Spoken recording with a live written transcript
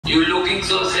You're looking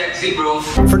so sexy, bro.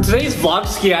 For today's vlog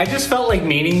ski, I just felt like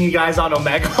meeting you guys on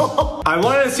Omegle. I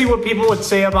wanted to see what people would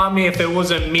say about me if it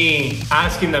wasn't me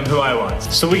asking them who I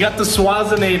was. So we got the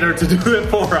Swazinator to do it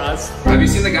for us. Have you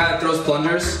seen the guy that throws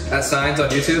plungers at signs on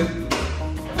YouTube?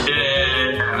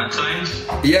 Yeah, at signs?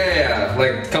 Yeah,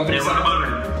 like company Yeah, signs. what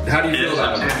about it? How do you feel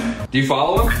about him? Do you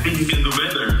follow I him? think you can do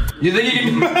better. You think you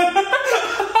can?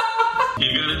 You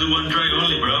gotta do one try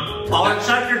only, bro. I'll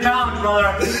accept your challenge,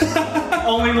 brother.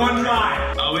 Only one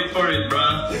try. I'll wait for it, bro.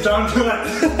 Don't do it.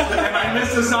 If I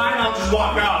miss the sign, I'll just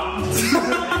walk out. Do you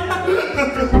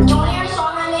want to hear a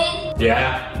song I made?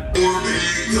 Yeah. Don't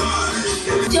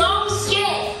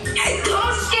skip.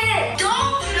 Don't skip.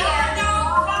 Don't skip. No.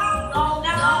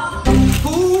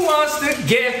 Who wants to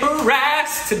get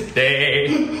harassed today?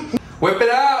 Whip it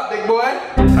out, big boy.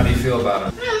 How do you feel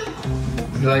about him?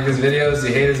 You like his videos?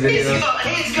 You hate his videos?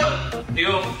 He's good.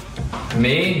 You.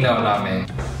 Me? No, not me.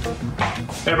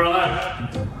 Hey, brother.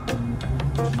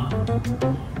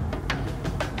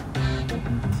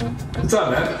 What's up,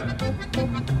 man?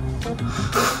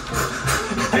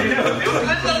 How you doing?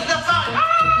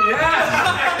 Yeah.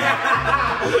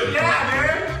 Yeah,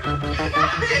 dude.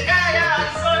 Yeah, I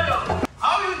saw you.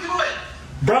 How you doing?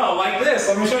 Bro, like this.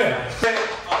 Let me show you. Okay.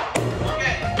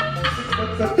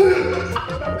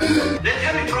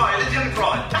 Let him try.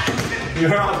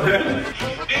 You're all good.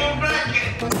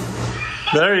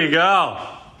 There you go.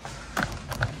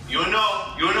 You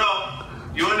know.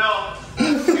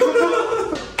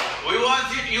 We want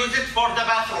to use it for the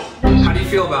bathroom. How do you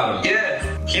feel about him?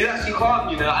 Yeah, he's actually calm,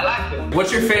 you know, I like him.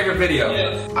 What's your favorite video?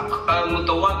 Yeah,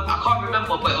 the one, I can't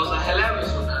remember, but it was a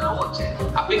hilarious one and I watched it.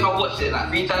 I think I watched it like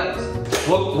 3 times.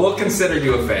 We'll consider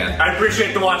you a fan. I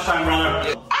appreciate the watch time, brother.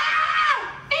 Yeah.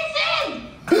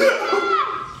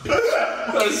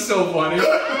 That's so funny.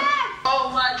 Oh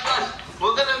my gosh,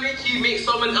 we're gonna make you make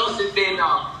someone else's day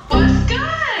now. What's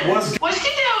good? What's What you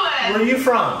doing? Where are you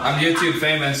from? I'm YouTube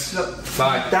famous.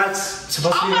 Bye. That's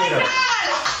supposed to Oh be my later. god!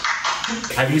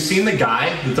 Have you seen the guy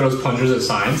who throws plungers at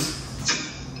signs?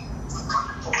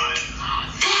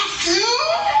 That's you?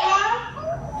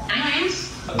 Anyways.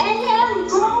 Oh my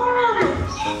god!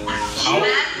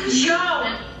 Yo!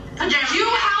 You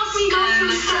helped me go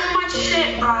through so much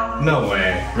shit, bro. No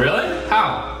way. Really?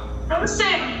 How? I'm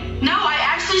sick. No, I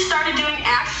actually started doing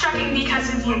axe trucking because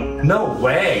of you. No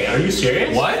way. Are you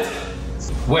serious? What?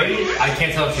 Wait, I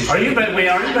can't tell if she's. Are you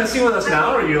messing with us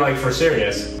now, or are you like for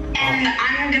serious? And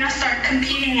I'm gonna start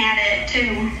competing at it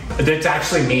too. It's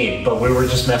actually me, but we were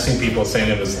just messing people saying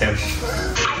it was him.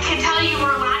 I can tell you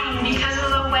were lying because of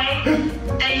the way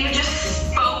that you just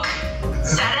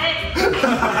said it.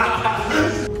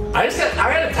 I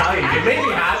gotta tell you, it made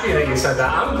me happy that you said that.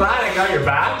 I'm glad I got your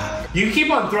back. You keep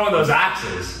on throwing those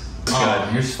axes. Oh,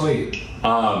 you're sweet.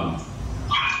 I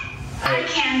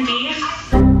can be.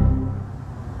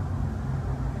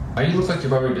 Why you look like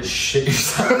you're about ready to shit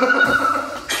yourself?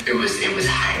 It was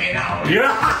hanging out.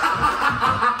 Yeah.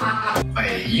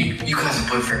 Wait, you guys are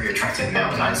both very attractive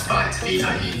males. I inspired to be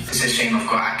like you. It's a shame I've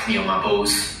got acne on my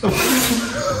balls. My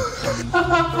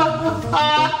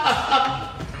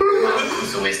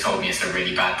uncle's always told me it's a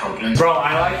really bad problem. Bro,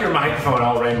 I like your microphone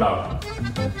all rainbow.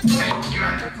 Thank you,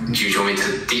 man. Do you want me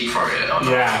to deep throat it or not?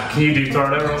 Yeah, can you deep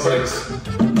throat it real quick?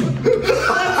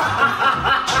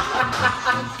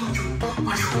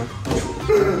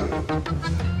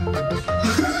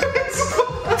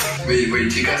 Wait,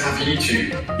 do you guys have YouTube?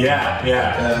 Yeah.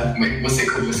 Wait, what's it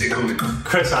called?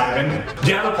 Chris Ivan. Do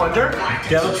you have a plunger? Shall I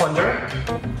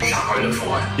go look for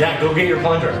one? Yeah, go get your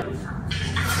plunger.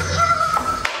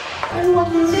 I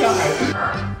love this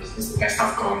guy. This is the best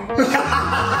I've gone.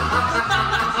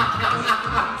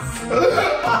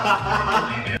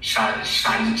 Shall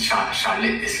I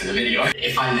lick this for the video?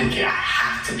 If I lick it, I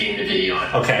have to be in the video.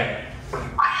 Okay. I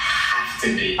have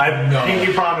to be. I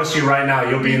pinky promise you right now,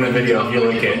 you'll be in the video if you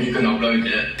lick it. You can upload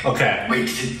it. Okay. Wait,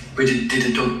 did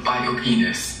the dog bite your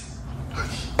penis?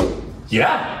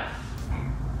 Yeah.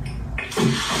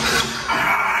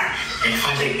 If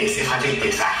I lick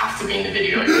this, I have to be in the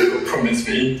video. You promise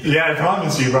me. Yeah, I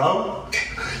promise you, bro.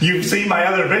 You've seen my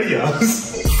other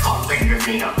videos. Fucking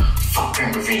Ravina.